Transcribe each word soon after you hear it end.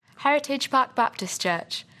Heritage Park Baptist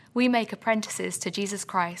Church. We make apprentices to Jesus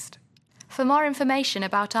Christ. For more information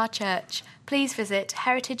about our church, please visit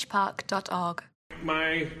heritagepark.org.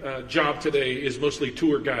 My job today is mostly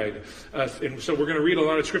tour guide, and so we're going to read a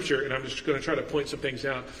lot of scripture, and I'm just going to try to point some things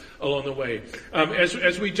out along the way.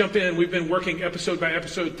 As we jump in, we've been working episode by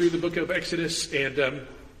episode through the book of Exodus, and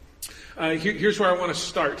here's where I want to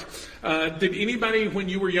start. Did anybody, when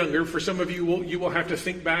you were younger, for some of you, you will have to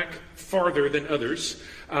think back farther than others,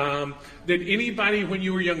 did anybody, when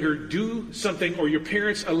you were younger, do something, or your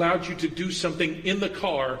parents allowed you to do something in the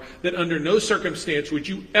car that under no circumstance would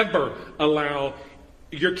you ever allow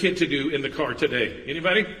your kid to do in the car today?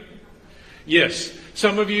 Anybody? Yes.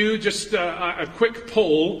 Some of you, just a quick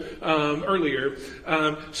poll earlier,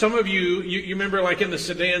 some of you remember, like in the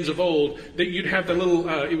sedans of old, that you'd have the little,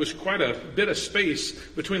 it was quite a bit of space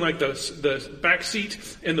between like the back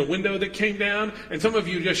seat and the window that came down, and some of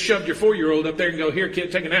you just shoved your 4-year-old up there and go, "Here,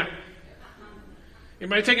 kid, take a nap."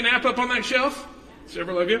 Anybody take a nap up on that shelf?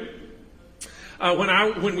 Several of you.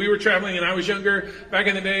 When we were traveling and I was younger, back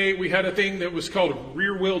in the day, we had a thing that was called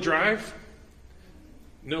rear-wheel drive.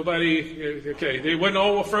 Nobody, okay, they wasn't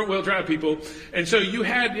all front-wheel drive people. And so you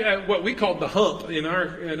had what we called the hump in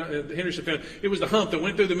the Henderson family. It was the hump that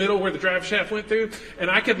went through the middle where the drive shaft went through.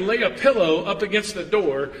 And I could lay a pillow up against the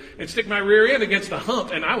door and stick my rear end against the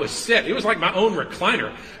hump, and I was set. It was like my own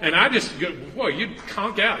recliner. And I just, boy, you'd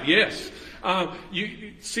conk out, yes.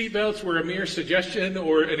 Seatbelts were a mere suggestion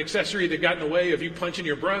or an accessory that got in the way of you punching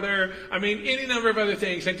your brother. I mean, any number of other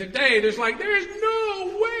things. And today, there's no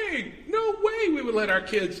way we would let our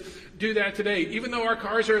kids do that today, even though our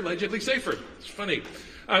cars are allegedly safer. It's funny.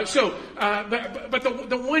 But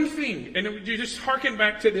the one thing, and you just hearken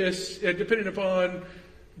back to this, depending upon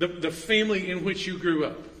the family in which you grew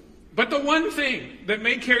up. But the one thing that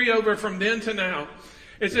may carry over from then to now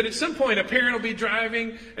is that at some point a parent will be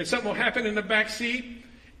driving and something will happen in the back seat,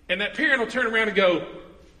 and that parent will turn around and go,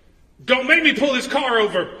 "Don't make me pull this car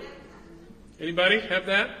over." Anybody have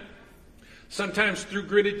that? Sometimes through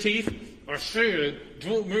gritted teeth. I said,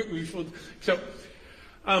 "Don't make me pull." So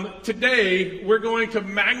today we're going to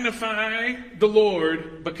magnify the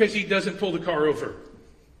Lord because he doesn't pull the car over.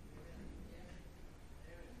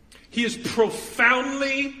 He is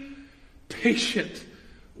profoundly patient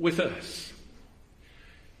with us.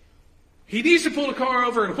 He needs to pull the car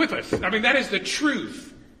over and whip us. I mean, that is the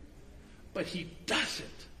truth. But he doesn't.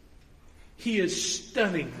 He is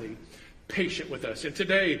stunningly patient with us. And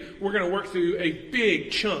today, we're going to work through a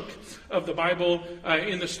big chunk of the Bible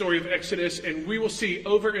in the story of Exodus. And we will see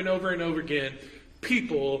over and over and over again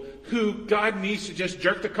people who God needs to just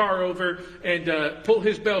jerk the car over and pull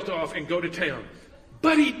his belt off and go to town.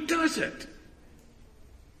 But he doesn't.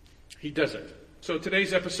 He doesn't. So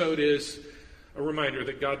today's episode is a reminder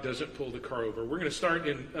that God doesn't pull the car over. We're going to start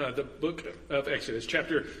in the book of Exodus,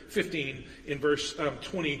 chapter 15, in verse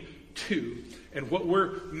 22. And what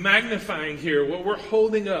we're magnifying here, what we're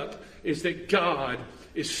holding up, is that God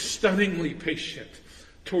is stunningly patient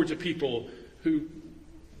towards a people who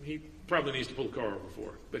he probably needs to pull the car over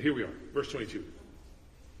for. But here we are, verse 22.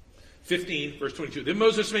 15, verse 22. Then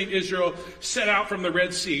Moses made Israel set out from the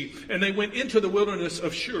Red Sea, and they went into the wilderness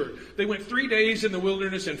of Shur. They went 3 days in the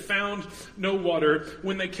wilderness and found no water.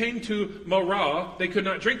 When they came to Marah, they could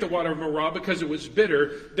not drink the water of Marah because it was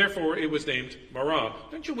bitter. Therefore, it was named Marah.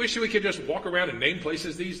 Don't you wish we could just walk around and name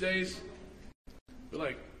places these days?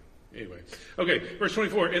 But anyway. Okay, verse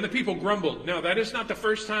 24. And the people grumbled. Now, that is not the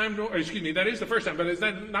first time, that is the first time, but it's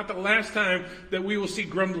not the last time that we will see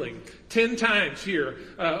grumbling. 10 times here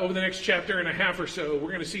over the next chapter and a half or so, we're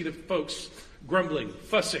going to see the folks grumbling,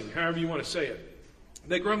 fussing, however you want to say it.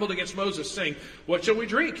 They grumbled against Moses, saying, "What shall we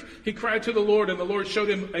drink?" He cried to the Lord, and the Lord showed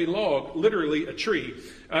him a log, literally a tree,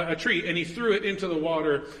 and he threw it into the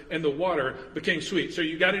water, and the water became sweet. So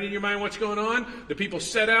you got it in your mind what's going on? The people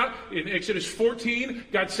set out in Exodus 14.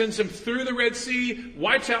 God sends them through the Red Sea,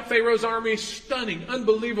 wipes out Pharaoh's army, stunning,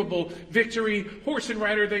 unbelievable victory. Horse and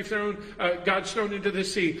rider God's thrown into the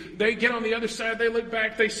sea. They get on the other side, they look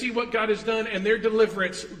back, they see what God has done, and their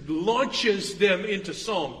deliverance launches them into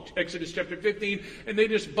song. Exodus chapter 15. And they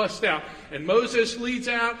just bust out. And Moses leads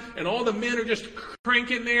out, and all the men are just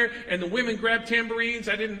cranking there, and the women grab tambourines.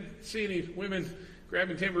 I didn't see any women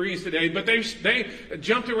grabbing tambourines today, but they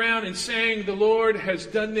jumped around and sang, "The Lord has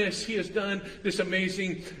done this. He has done this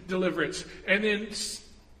amazing deliverance." And then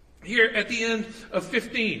here at the end of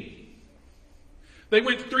 15, they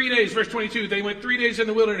went 3 days, verse 22, they went 3 days in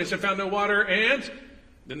the wilderness and found no water, and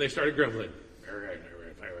then they started grumbling.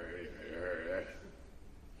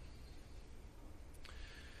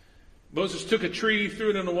 Moses took a tree, threw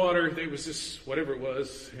it in the water. There was this, whatever it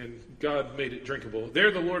was, and God made it drinkable.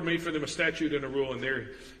 There the Lord made for them a statute and a rule, and there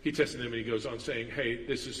he tested them, and he goes on saying, hey,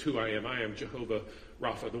 this is who I am. I am Jehovah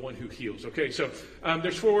Rapha, the one who heals. Okay, so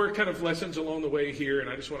there's 4 kind of lessons along the way here, and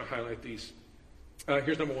I just want to highlight these.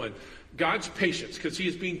 Here's number 1. God's patience, because he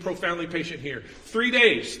is being profoundly patient here. 3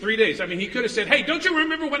 days. 3 days. I mean, he could have said, hey, don't you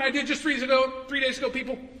remember what I did just 3 days ago,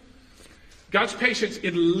 people? God's patience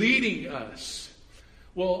in leading us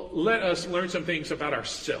will let us learn some things about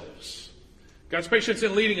ourselves. God's patience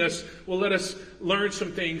in leading us will let us learn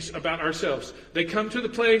some things about ourselves. They come to the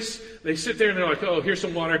place, they sit there and they're like, oh, here's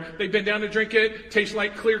some water. They bend down to drink it. Tastes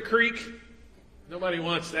like Clear Creek. Nobody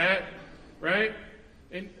wants that, right?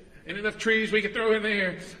 And enough trees we can throw in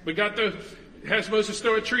there. But God has Moses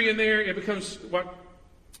throw a tree in there. It becomes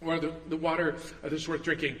the water that's worth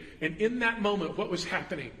drinking. And in that moment, what was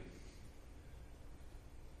happening?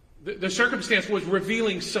 The circumstance was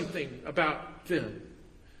revealing something about them.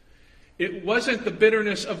 It wasn't the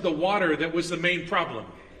bitterness of the water that was the main problem.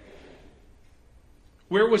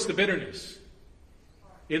 Where was the bitterness?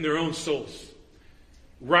 In their own souls.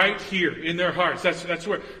 Right here, in their hearts. That's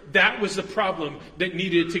where, that was the problem that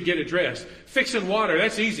needed to get addressed. Fixing water,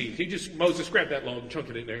 that's easy. Moses grabbed that long chunk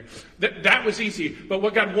of it in there. That was easy. But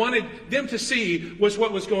what God wanted them to see was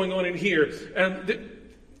what was going on in here.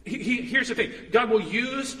 Here's the thing. God will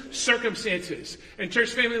use circumstances. And church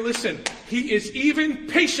family, listen. He is even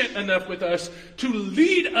patient enough with us to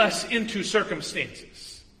lead us into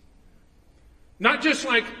circumstances. Not just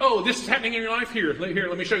like, oh, this is happening in your life. Here,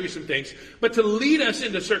 let me show you some things. But to lead us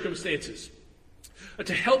into circumstances.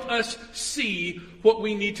 To help us see what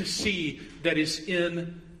we need to see that is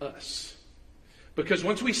in us. Because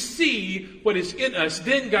once we see what is in us,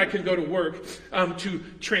 then God can go to work to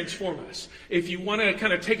transform us. If you want to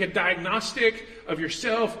kind of take a diagnostic of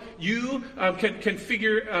yourself, you can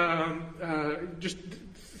figure, just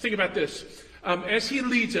think about this. As he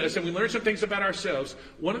leads us and we learn some things about ourselves,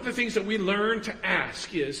 one of the things that we learn to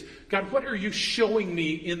ask is, God, what are you showing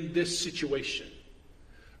me in this situation?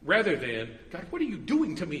 Rather than, God, what are you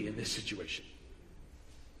doing to me in this situation?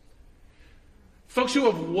 Folks who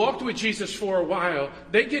have walked with Jesus for a while,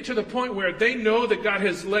 they get to the point where they know that God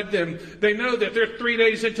has led them. They know that they're 3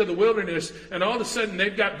 days into the wilderness, and all of a sudden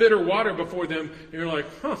they've got bitter water before them. And you're like,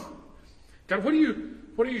 God, what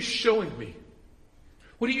are you showing me?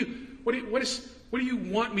 What do you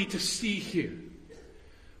want me to see here?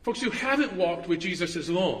 Folks who haven't walked with Jesus as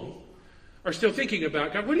long are still thinking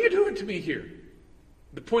about, God, what are you doing to me here?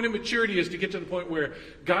 The point of maturity is to get to the point where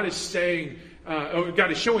God is saying,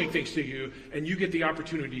 God is showing things to you, and you get the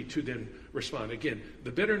opportunity to then respond. Again,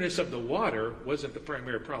 the bitterness of the water wasn't the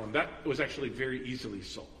primary problem. That was actually very easily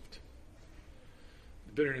solved.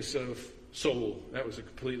 The bitterness of soul, that was a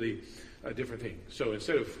completely different thing. So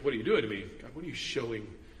instead of, what are you doing to me? God, what are you showing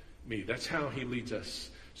me? That's how he leads us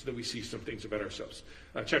so that we see some things about ourselves.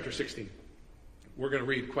 Chapter 16. We're going to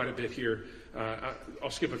read quite a bit here.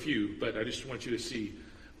 I'll skip a few, but I just want you to see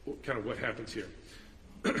kind of what happens here.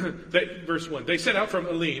 Verse 1. They set out from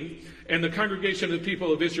Elim, and the congregation of the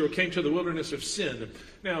people of Israel came to the wilderness of Sin.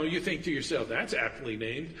 Now, you think to yourself, that's aptly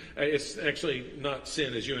named. It's actually not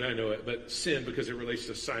Sin as you and I know it, but Sin because it relates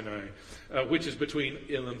to Sinai, which is between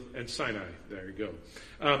Elim and Sinai. There you go.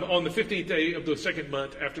 On the 15th day of the 2nd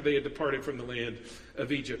month, after they had departed from the land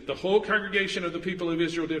of Egypt, the whole congregation of the people of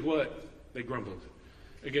Israel did what? They grumbled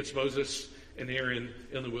against Moses and Aaron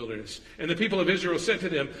in the wilderness. And the people of Israel said to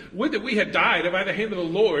them, would that we had died by the hand of the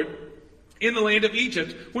Lord in the land of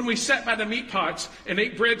Egypt, when we sat by the meat pots and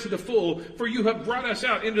ate bread to the full, for you have brought us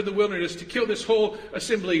out into the wilderness to kill this whole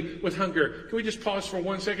assembly with hunger. Can we just pause for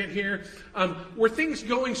 1 second here? Were things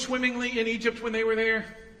going swimmingly in Egypt when they were there?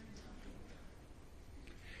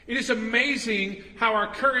 It is amazing how our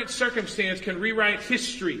current circumstance can rewrite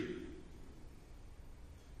history.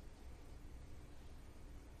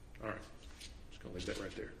 All right, just going to leave that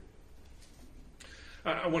right there.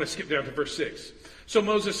 I want to skip down to verse 6. So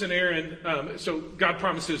Moses and Aaron, so God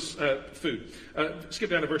promises food. Skip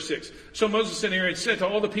down to verse 6. So Moses and Aaron said to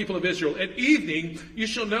all the people of Israel, at evening you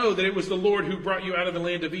shall know that it was the Lord who brought you out of the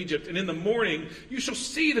land of Egypt. And in the morning you shall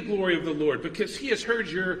see the glory of the Lord, because he has heard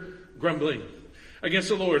your grumbling against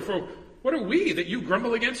the Lord. For what are we that you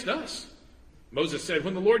grumble against us? Moses said,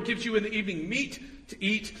 when the Lord gives you in the evening meat to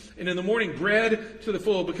eat, and in the morning bread to the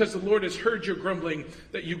full, because the Lord has heard your grumbling,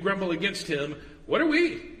 that you grumble against him, what are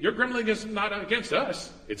we? Your grumbling is not against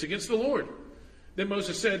us. It's against the Lord. Then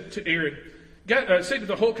Moses said to Aaron, Say to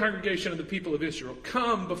the whole congregation of the people of Israel,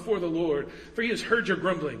 come before the Lord, for he has heard your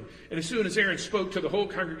grumbling. And as soon as Aaron spoke to the whole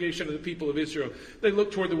congregation of the people of Israel, they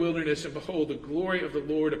looked toward the wilderness, and behold, the glory of the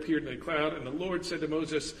Lord appeared in a cloud. And the Lord said to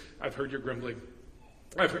Moses, I've heard your grumbling.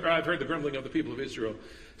 I've heard the grumbling of the people of Israel.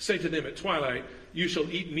 Say to them, at twilight you shall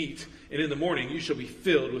eat meat, and in the morning you shall be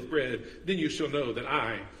filled with bread. Then you shall know that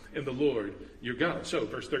I am the Lord your God. So,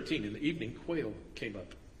 verse 13, in the evening quail came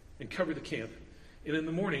up and covered the camp. And in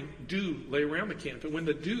the morning, dew lay around the camp. And when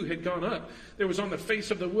the dew had gone up, there was on the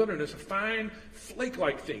face of the wilderness a fine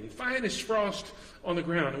flake-like thing, fine as frost on the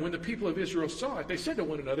ground. And when the people of Israel saw it, they said to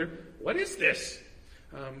one another, what is this?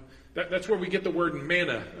 That's where we get the word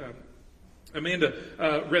manna. Amanda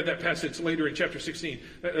read that passage later in chapter 16.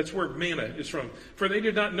 That's where manna is from. For they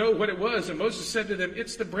did not know what it was. And Moses said to them,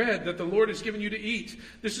 it's the bread that the Lord has given you to eat.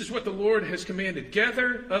 This is what the Lord has commanded.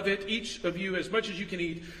 Gather of it, each of you, as much as you can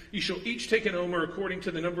eat. You shall each take an omer according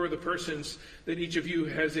to the number of the persons that each of you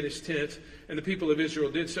has in his tent. And the people of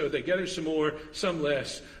Israel did so. They gathered some more, some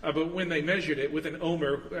less. But when they measured it with an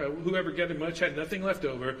omer, whoever gathered much had nothing left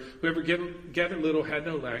over. Whoever gathered little had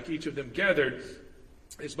no lack. Each of them gathered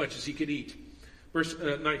as much as he could eat. Verse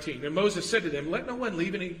 19, and Moses said to them, let no one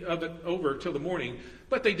leave any of it over till the morning.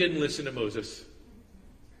 But they didn't listen to Moses.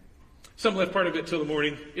 Some left part of it till the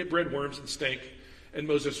morning. It bred worms and stank. And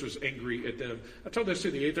Moses was angry at them. I told this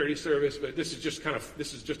to the 8:30 service, but this is just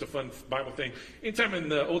a fun Bible thing. Anytime in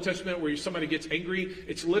the Old Testament where somebody gets angry,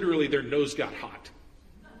 it's literally their nose got hot.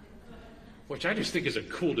 Which I just think is a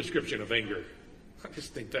cool description of anger. I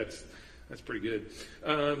just think that's pretty good.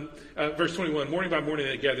 Verse 21, morning by morning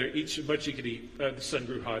they gathered, each as much you could eat. The sun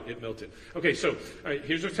grew hot, it melted. Okay, so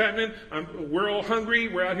here's what's happening. We're all hungry.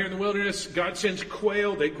 We're out here in the wilderness. God sends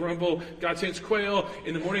quail. They grumble. God sends quail.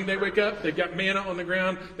 In the morning they wake up. They've got manna on the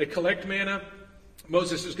ground. They collect manna.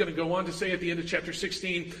 Moses is going to go on to say at the end of chapter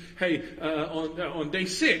 16, hey, on day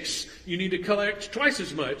 6, you need to collect twice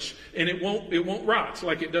as much, and it won't rot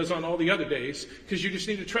like it does on all the other days, because you just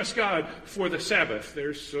need to trust God for the Sabbath.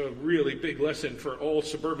 There's a really big lesson for all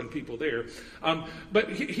suburban people there. But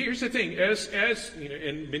here's the thing, as you know,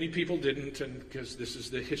 and many people didn't, and because this is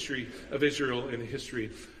the history of Israel and the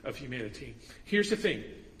history of humanity. Here's the thing.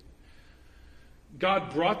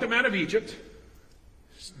 God brought them out of Egypt,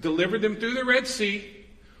 delivered them through the Red Sea,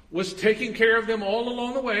 was taking care of them all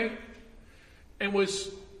along the way, and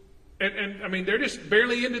I mean, they're just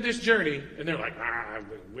barely into this journey, and they're like, I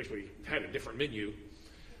wish we had a different menu.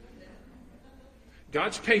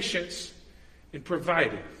 God's patience in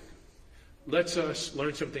providing lets us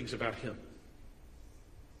learn some things about Him.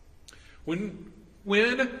 When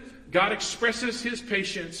God expresses His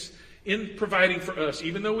patience in providing for us,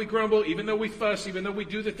 even though we grumble, even though we fuss, even though we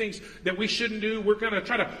do the things that we shouldn't do, we're going to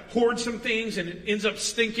try to hoard some things and it ends up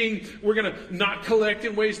stinking. We're going to not collect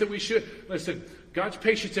in ways that we should. Listen, God's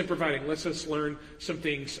patience in providing lets us learn some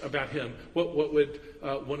things about Him. What would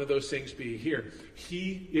one of those things be here?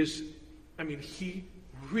 He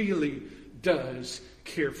really does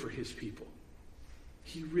care for His people.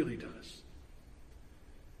 He really does.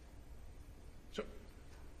 So,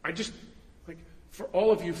 for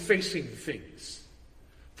all of you facing things,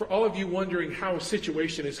 for all of you wondering how a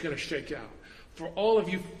situation is going to shake out, for all of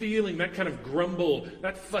you feeling that kind of grumble,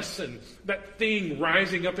 that fussing, that thing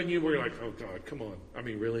rising up in you where you're like, oh God, come on. I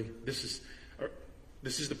mean, really? This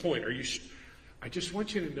is the point. I just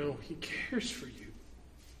want you to know He cares for you.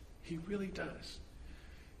 He really does.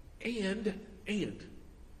 And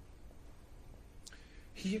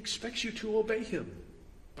He expects you to obey Him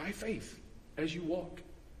by faith as you walk.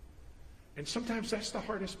 And sometimes that's the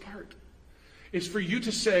hardest part, is for you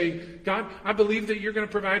to say, God, I believe that you're going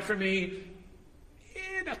to provide for me,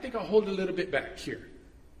 and I think I'll hold a little bit back here.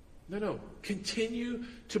 No. Continue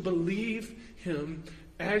to believe Him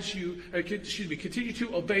as you, continue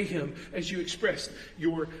to obey Him as you express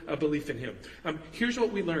your belief in Him. Here's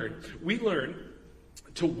what we learn. We learn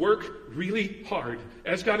to work really hard,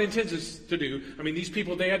 as God intends us to do. I mean, these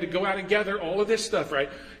people, they had to go out and gather all of this stuff, right?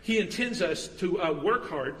 He intends us to work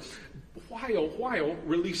hard while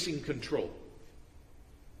releasing control.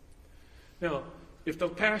 Now, if the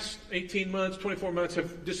past 18 months, 24 months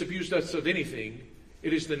have disabused us of anything,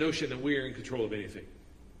 it is the notion that we are in control of anything.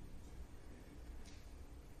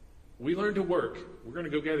 We learn to work. We're going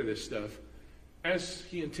to go gather this stuff as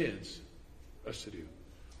He intends us to do,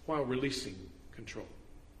 while releasing control.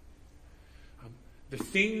 The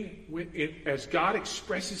thing, as God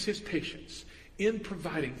expresses His patience in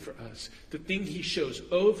providing for us, the thing He shows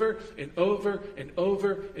over and over and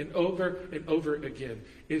over and over and over again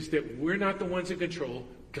is that we're not the ones in control.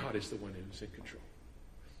 God is the one who's in control.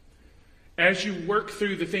 as you work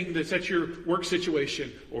through the thing that's at your work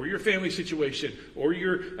situation or your family situation or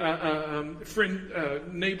your friend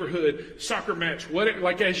neighborhood soccer match,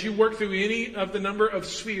 like as you work through any of the number of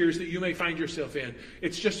spheres that you may find yourself in,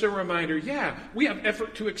 it's just a reminder, yeah, we have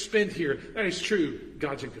effort to expend here. That is true.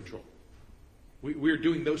 God's in control. We're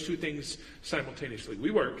doing those two things simultaneously. We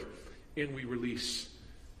work and we release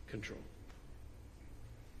control.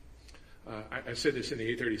 I said this in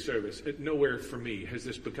the 8:30 service. Nowhere for me has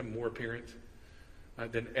this become more apparent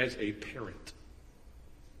than as a parent.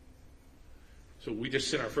 So we just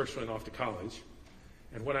sent our first one off to college.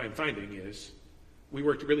 And what I'm finding is we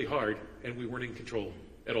worked really hard and we weren't in control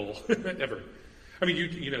at all, ever. I mean,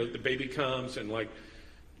 you know, the baby comes and like,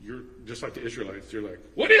 you're just like the Israelites. You're like,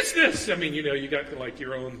 what is this? I mean, you know, you got like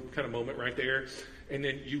your own kind of moment right there. And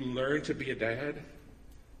then you learn to be a dad.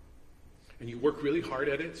 And you work really hard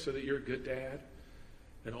at it so that you're a good dad.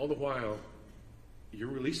 And all the while, you're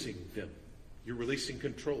releasing them. You're releasing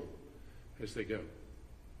control as they go.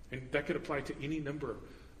 And that could apply to any number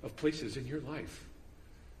of places in your life.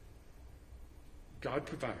 God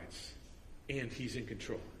provides, and He's in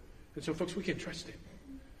control. And so, folks, we can trust Him.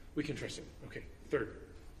 We can trust Him. Okay, third.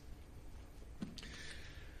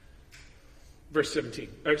 Chapter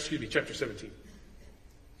 17.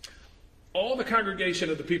 All the congregation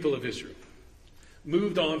of the people of Israel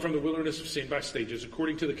moved on from the wilderness of Sin by stages,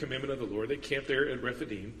 according to the commandment of the Lord. They camped there at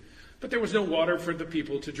Rephidim, but there was no water for the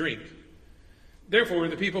people to drink. Therefore,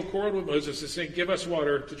 the people quarreled with Moses and said, give us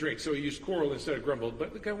water to drink. So he used quarrel instead of grumbled.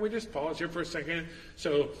 But can we just pause here for a second?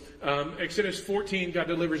 So Exodus 14, God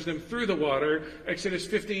delivers them through the water. Exodus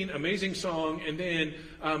 15, amazing song. And then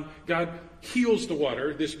God heals the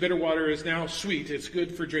water. This bitter water is now sweet. It's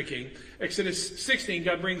good for drinking. Exodus 16,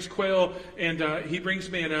 God brings quail and He brings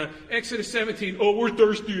manna. Exodus 17, oh, we're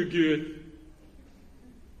thirsty again.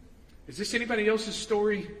 Is this anybody else's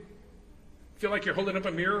story? Feel like you're holding up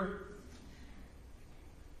a mirror?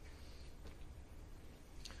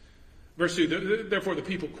 Verse 2, therefore the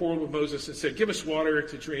people quarreled with Moses and said, give us water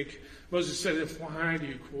to drink. Moses said, why do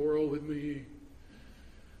you quarrel with me?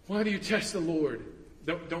 Why do you test the Lord?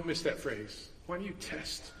 Don't miss that phrase. Why do you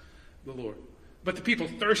test the Lord? But the people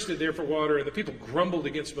thirsted there for water, and the people grumbled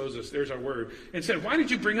against Moses, there's our word, and said, why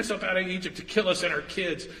did you bring us up out of Egypt to kill us and our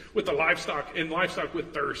kids with the livestock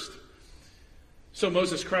with thirst? So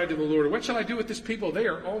Moses cried to the Lord, what shall I do with this people? They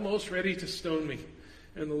are almost ready to stone me.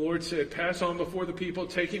 And the Lord said, pass on before the people,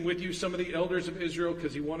 taking with you some of the elders of Israel,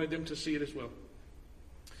 because He wanted them to see it as well.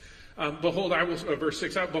 Behold, I will, verse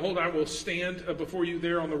 6, behold, I will stand before you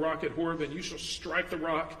there on the rock at Horeb, and you shall strike the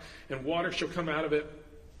rock, and water shall come out of it,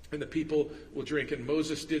 and the people will drink. And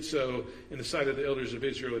Moses did so in the sight of the elders of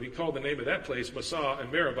Israel. And he called the name of that place Massah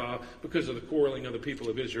and Meribah, because of the quarreling of the people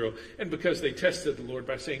of Israel, and because they tested the Lord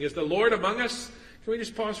by saying, is the Lord among us? Can we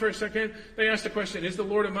just pause for a second? They asked the question, is the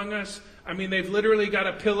Lord among us? I mean, they've literally got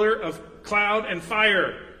a pillar of cloud and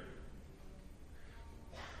fire.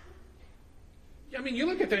 I mean, you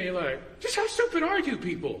look at that and you're like, just how stupid are you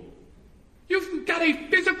people? You've got a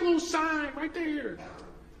physical sign right there.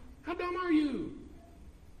 How dumb are you?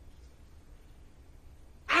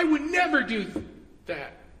 I would never do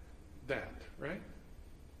that, right?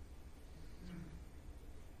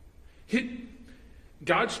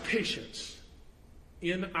 God's patience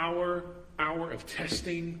in our hour of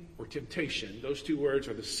testing or temptation, those two words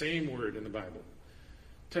are the same word in the Bible.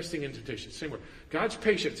 Testing and temptation, same word. God's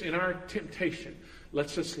patience in our temptation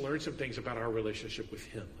lets us learn some things about our relationship with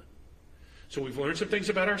Him. So we've learned some things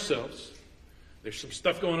about ourselves. There's some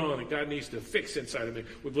stuff going on that God needs to fix inside of me.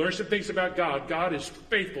 We've learned some things about God. God is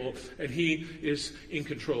faithful and He is in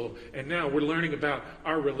control. And now we're learning about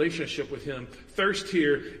our relationship with Him. Thirst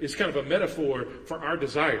here is kind of a metaphor for our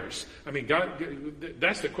desires. I mean, God,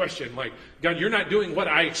 that's the question. Like, God, you're not doing what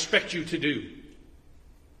I expect you to do.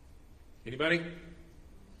 Anybody?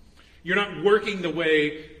 You're not working the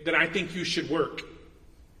way that I think you should work.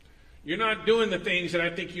 You're not doing the things that I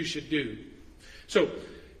think you should do. So,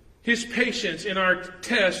 His patience in our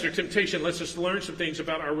test or temptation lets us learn some things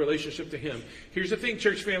about our relationship to Him. Here's the thing,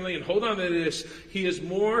 church family, and hold on to this. He is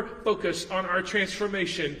more focused on our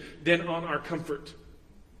transformation than on our comfort.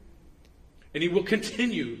 And He will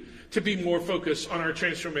continue to be more focused on our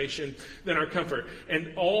transformation than our comfort.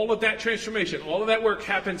 And all of that transformation, all of that work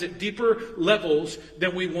happens at deeper levels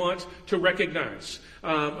than we want to recognize.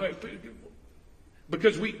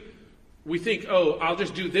 Because we think, oh, I'll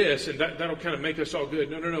just do this and that'll kind of make us all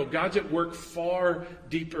good. No. God's at work far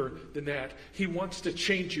deeper than that. He wants to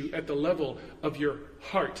change you at the level of your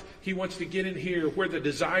heart. He wants to get in here where the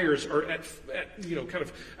desires are at kind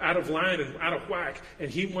of out of line and out of whack.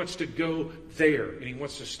 And He wants to go there. And He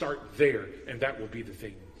wants to start there. And that will be the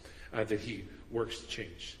thing. that he works to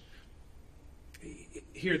change.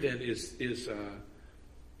 Here then is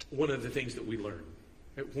one of the things that we learn.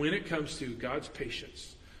 When it comes to God's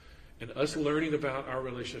patience and us learning about our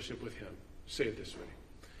relationship with him, say it this way.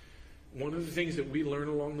 One of the things that we learn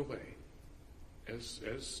along the way,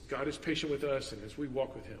 as God is patient with us and as we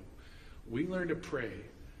walk with him, we learn to pray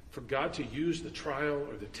for God to use the trial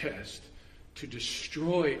or the test to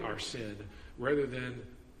destroy our sin rather than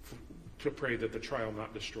to pray that the trial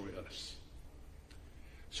not destroy us.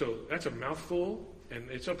 So that's a mouthful, and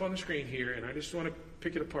it's up on the screen here, and I just want to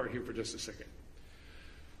pick it apart here for just a second.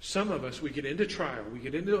 Some of us, we get into trial, we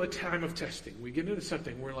get into a time of testing, we get into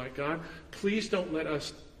something, we're like, God, please don't let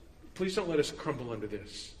us crumble under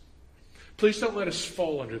this. Please don't let us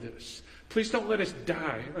fall under this. Please don't let us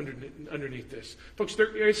die underneath this. Folks,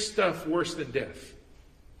 there is stuff worse than death,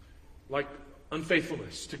 like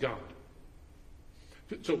unfaithfulness to God.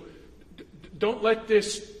 So don't let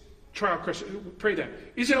this trial crush. Pray that.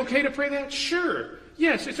 Is it okay to pray that? Sure.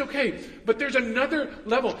 Yes, it's okay. But there's another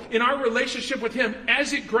level in our relationship with him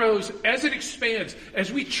as it grows, as it expands,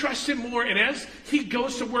 as we trust him more, and as he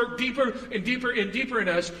goes to work deeper and deeper and deeper in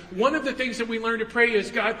us. One of the things that we learn to pray is,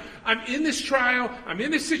 God, I'm in this trial, I'm in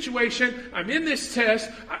this situation, I'm in this test,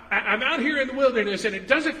 I'm out here in the wilderness, and it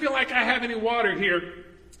doesn't feel like I have any water here.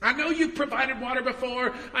 I know you've provided water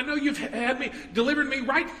before. I know you've delivered me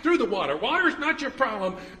right through the water. Water is not your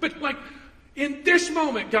problem. But in this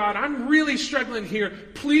moment, God, I'm really struggling here.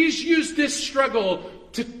 Please use this struggle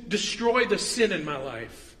to destroy the sin in my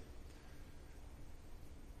life.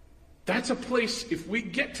 That's a place, if we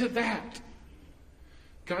get to that,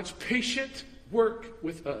 God's patient work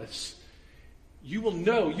with us, you will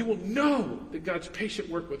know that God's patient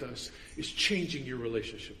work with us is changing your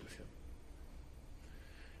relationship with him.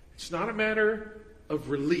 It's not a matter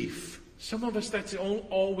of relief. Some of us, that's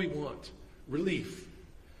all we want. Relief.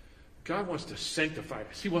 God wants to sanctify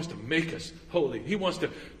us. He wants to make us holy. He wants to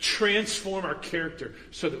transform our character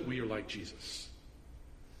so that we are like Jesus.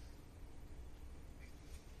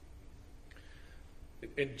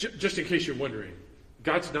 And just in case you're wondering,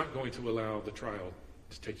 God's not going to allow the trial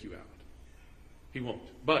to take you out. He won't.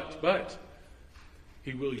 But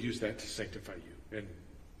he will use that to sanctify you. And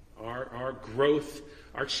our growth,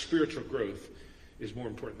 our spiritual growth, is more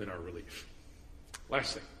important than our relief.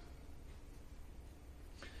 Last thing.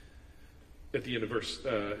 At the end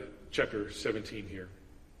of chapter 17 here.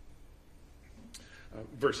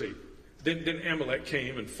 Verse 8. Then Amalek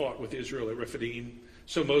came and fought with Israel at Rephidim.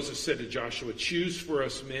 So Moses said to Joshua, choose for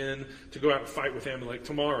us men to go out and fight with Amalek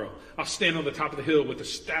tomorrow. I'll stand on the top of the hill with the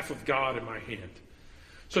staff of God in my hand.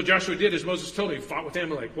 So Joshua did as Moses told him. He fought with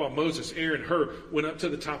Amalek while Moses, Aaron, Hur went up to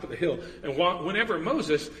the top of the hill. And whenever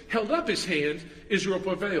Moses held up his hand, Israel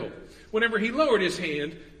prevailed. Whenever he lowered his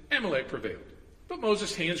hand, Amalek prevailed. But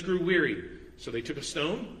Moses' hands grew weary. So they took a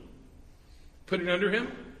stone, put it under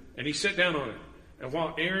him, and he sat down on it. And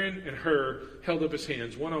while Aaron and Hur held up his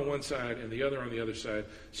hands, one on one side and the other on the other side,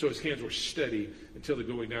 so his hands were steady until the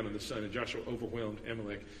going down of the sun. And Joshua overwhelmed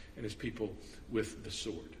Amalek and his people with the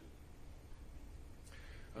sword.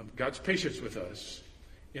 God's patience with us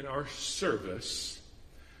in our service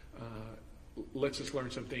lets us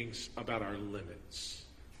learn some things about our limits.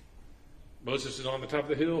 Moses is on the top of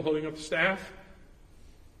the hill holding up the staff.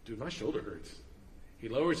 Dude, my shoulder hurts. He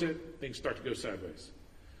lowers it, things start to go sideways.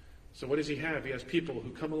 So what does he have? He has people who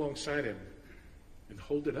come alongside him and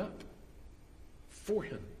hold it up for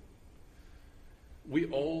him. We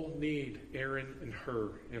all need Aaron and Hur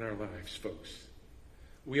in our lives, folks.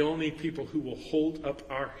 We all need people who will hold up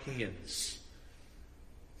our hands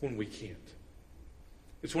when we can't.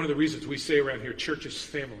 It's one of the reasons we say around here, church is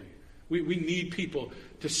family. We need people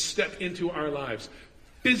to step into our lives,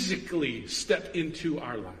 physically step into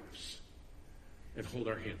our lives, and hold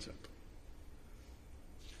our hands up.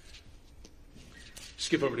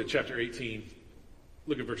 Skip over to chapter 18.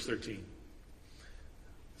 Look at verse 13.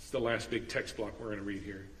 It's the last big text block we're going to read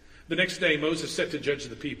here. The next day Moses set to judge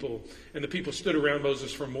the people, and the people stood around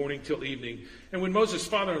Moses from morning till evening. And when Moses'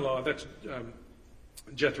 father-in-law, that's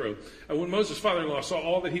Jethro, when Moses' father-in-law saw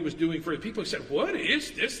all that he was doing for the people, he said, what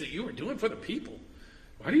is this that you are doing for the people?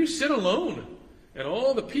 Why do you sit alone? And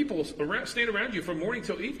all the people stand around you from morning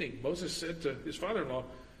till evening. Moses said to his father-in-law,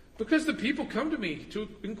 because the people come to me to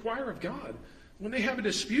inquire of God. When they have a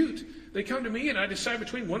dispute, they come to me and I decide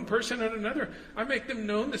between one person and another. I make them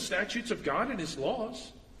known the statutes of God and his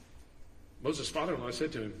laws. Moses' father-in-law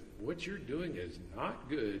said to him, what you're doing is not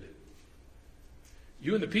good.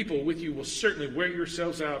 You and the people with you will certainly wear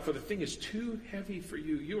yourselves out, for the thing is too heavy for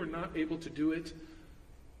you. You are not able to do it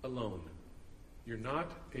alone. You're not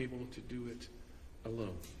able to do it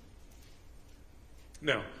alone.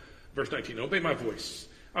 Now, Verse 19, obey my voice.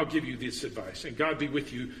 I'll give you this advice, and God be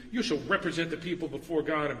with you. You shall represent the people before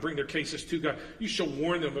God and bring their cases to God. You shall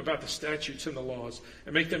warn them about the statutes and the laws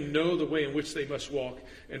and make them know the way in which they must walk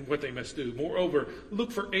and what they must do. Moreover,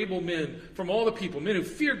 look for able men from all the people, men who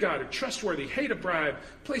fear God, are trustworthy, hate a bribe.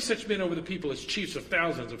 Place such men over the people as chiefs of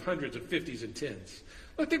thousands, of hundreds, of fifties, and tens.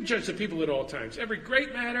 Let them judge the people at all times. Every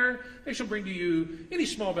great matter they shall bring to you. Any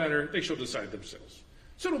small matter they shall decide themselves.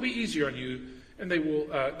 So it'll be easier on you, and they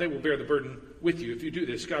will bear the burden with you. If you do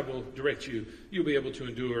this, God will direct you. You'll be able to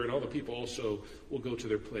endure, and all the people also will go to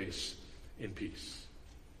their place in peace.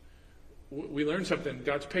 We learn something,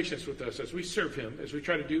 God's patience with us as we serve him, as we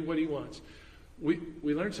try to do what he wants. We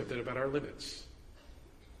learn something about our limits.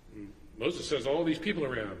 Moses says, all these people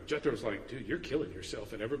around. Jethro's like, dude, you're killing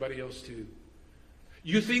yourself and everybody else too.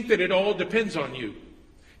 You think that it all depends on you.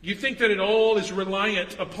 You think that it all is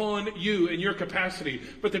reliant upon you and your capacity.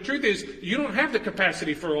 But the truth is, you don't have the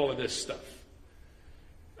capacity for all of this stuff.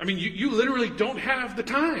 I mean, you literally don't have the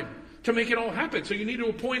time to make it all happen. So you need to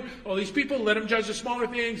appoint all these people, let them judge the smaller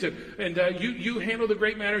things, and you handle the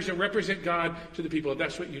great matters and represent God to the people.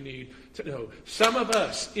 That's what you need to know. Some of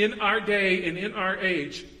us, in our day and in our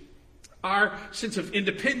age, our sense of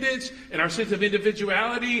independence and our sense of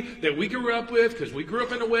individuality that we grew up with, because we grew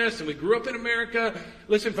up in the West and we grew up in America.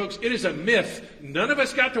 Listen, folks, it is a myth. None of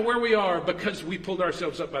us got to where we are because we pulled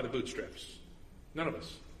ourselves up by the bootstraps. None of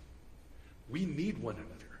us. We need one another.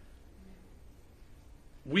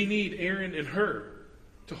 We need Aaron and Hur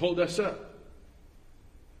to hold us up.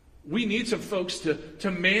 We need some folks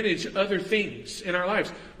to manage other things in our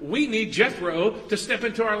lives. We need Jethro to step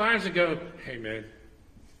into our lives and go, hey, man,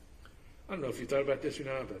 I don't know if you thought about this or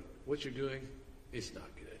not, but what you're doing is not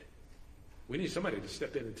good. We need somebody to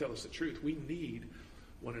step in and tell us the truth. We need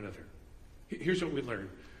one another. Here's what we learned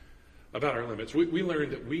about our limits. We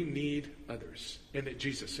learned that we need others and that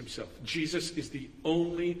Jesus himself, Jesus is the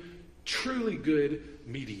only truly good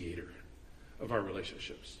mediator of our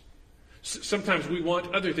relationships. Sometimes we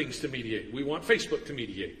want other things to mediate. We want Facebook to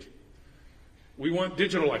mediate. We want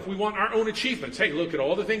digital life. We want our own achievements. Hey, look at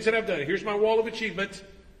all the things that I've done. Here's my wall of achievement.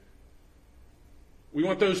 We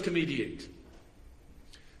want those to mediate.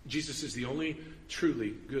 Jesus is the only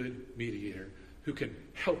truly good mediator who can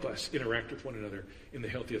help us interact with one another in the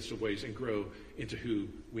healthiest of ways and grow into who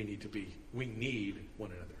we need to be. We need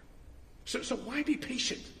one another. So why be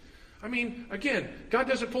patient? I mean, again, God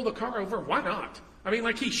doesn't pull the car over. Why not? I mean,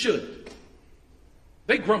 like he should.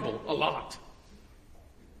 They grumble a lot.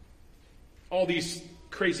 All these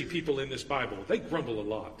crazy people in this Bible, they grumble a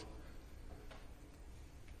lot.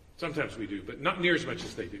 Sometimes we do, but not near as much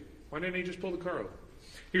as they do. Why didn't he just pull the car over?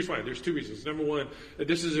 Here's why. There's two reasons. Number one,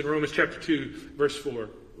 this is in Romans chapter 2, verse 4.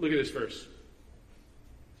 Look at this verse.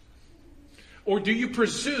 Or do you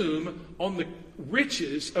presume on the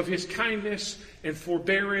riches of his kindness and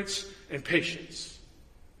forbearance and patience?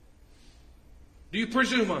 Do you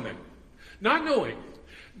presume on that? Not knowing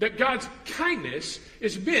that God's kindness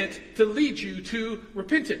is meant to lead you to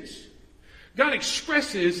repentance. God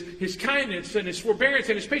expresses his kindness and his forbearance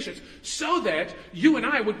and his patience so that you and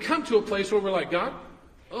I would come to a place where we're like, God,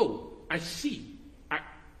 oh, I see.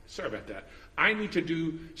 Sorry about that. I need to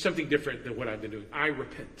do something different than what I've been doing. I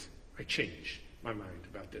repent. I change my mind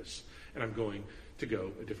about this. And I'm going to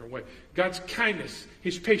go a different way. God's kindness,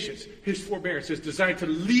 his patience, his forbearance is designed to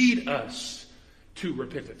lead us to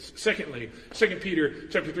repentance. Secondly, 2 Peter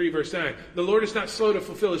chapter 3, verse 9. The Lord is not slow to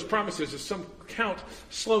fulfill his promises, as some count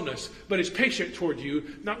slowness, but is patient toward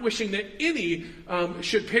you, not wishing that any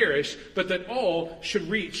should perish, but that all should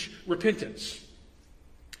reach repentance.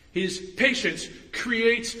 His patience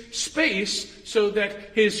creates space so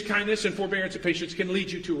that his kindness and forbearance and patience can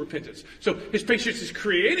lead you to repentance. So his patience is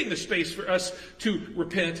creating the space for us to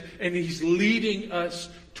repent, and he's leading us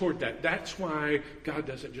toward that. That's why God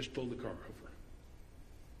doesn't just pull the car over.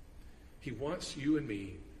 He wants you and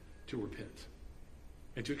me to repent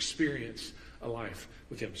and to experience a life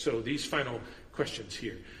with him. So these final questions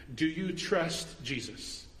here. Do you trust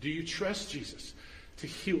Jesus? Do you trust Jesus to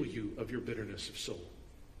heal you of your bitterness of soul?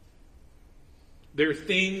 There are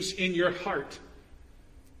things in your heart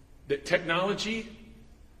that technology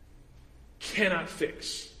cannot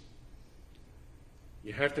fix.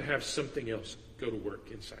 You have to have something else go to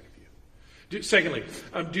work inside of you. Secondly,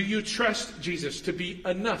 do you trust Jesus to be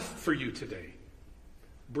enough for you today?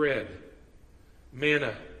 Bread,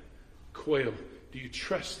 manna, quail. Do you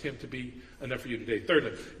trust him to be enough for you today?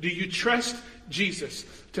 Thirdly, do you trust Jesus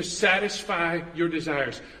to satisfy your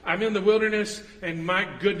desires? I'm in the wilderness, and my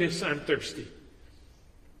goodness, I'm thirsty.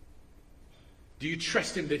 Do you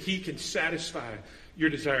trust him that he can satisfy your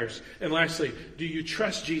desires? And lastly, do you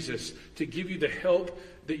trust Jesus to give you the help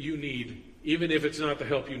that you need, even if it's not the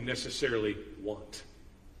help you necessarily want?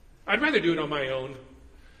 I'd rather do it on my own.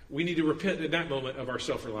 We need to repent in that moment of our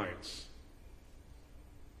self-reliance.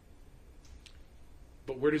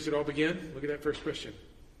 But where does it all begin? Look at that first question.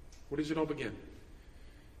 Where does it all begin?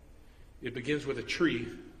 It begins with a tree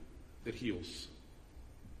that heals.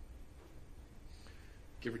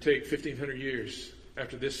 Give or take 1,500 years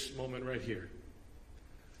after this moment right here,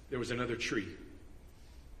 there was another tree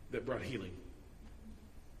that brought healing.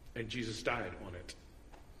 And Jesus died on it.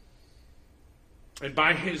 And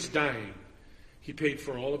by his dying, he paid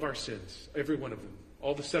for all of our sins, every one of them.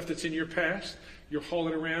 All the stuff that's in your past, you're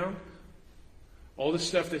hauling around. All the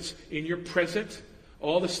stuff that's in your present.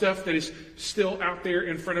 All the stuff that is still out there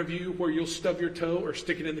in front of you where you'll stub your toe or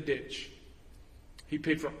stick it in the ditch. He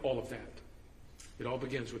paid for all of that. It all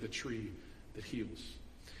begins with a tree that heals.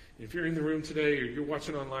 And if you're in the room today or you're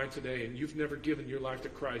watching online today and you've never given your life to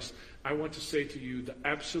Christ, I want to say to you the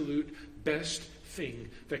absolute best thing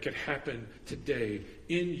that could happen today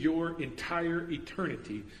in your entire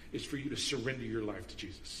eternity is for you to surrender your life to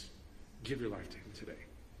Jesus. Give your life to him today.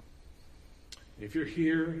 And if you're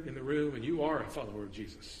here in the room and you are a follower of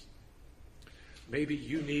Jesus, maybe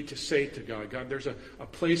you need to say to God, God, there's a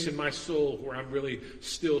place in my soul where I'm really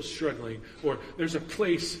still struggling. Or there's a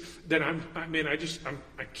place that I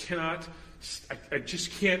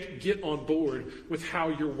just can't get on board with how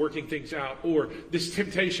you're working things out. Or this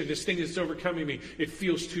temptation, this thing that's overcoming me, it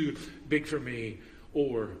feels too big for me.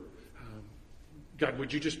 Or, God,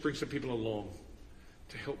 would you just bring some people along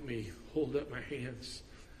to help me hold up my hands,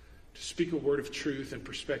 to speak a word of truth and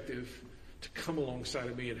perspective, to come alongside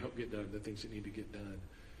of me and help get done the things that need to get done.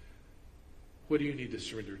 What do you need to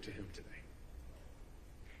surrender to him today?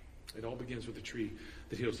 It all begins with a tree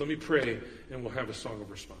that heals. Let me pray and we'll have a song of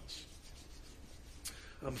response.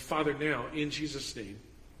 Father, now, in Jesus' name,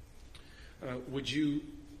 would you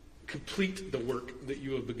complete the work that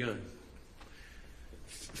you have begun?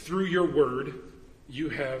 Through your word, you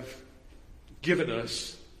have given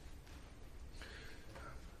us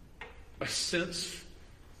a sense,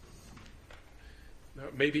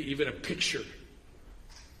 maybe even a picture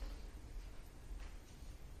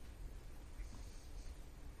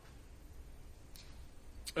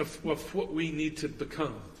of what we need to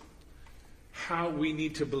become, how we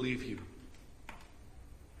need to believe you,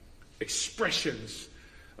 expressions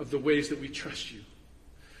of the ways that we trust you.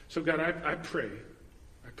 So God, I pray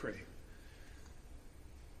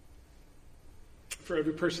for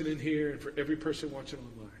every person in here and for every person watching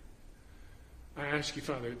online. I ask you,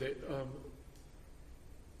 Father, that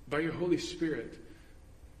by your Holy Spirit,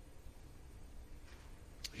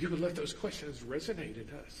 you would let those questions resonate in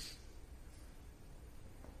us.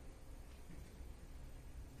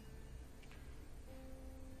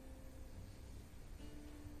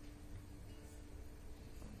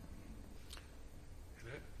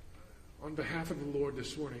 On behalf of the Lord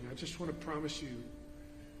this morning, I just want to promise you,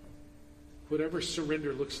 whatever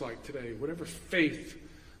surrender looks like today, whatever faith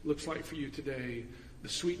looks like for you today, the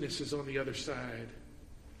sweetness is on the other side.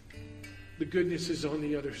 The goodness is on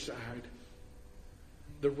the other side.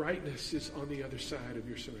 The rightness is on the other side of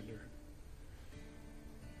your surrender.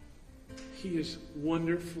 He is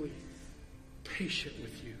wonderfully patient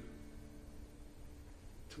with you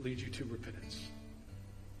to lead you to repentance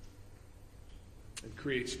and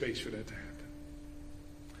create space for that to happen.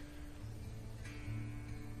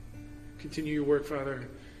 Continue your work, Father,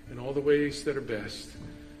 in all the ways that are best.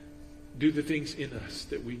 Do the things in us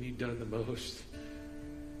that we need done the most.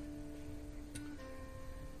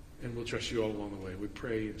 And we'll trust you all along the way. We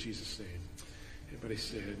pray in Jesus' name. Everybody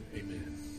said, amen.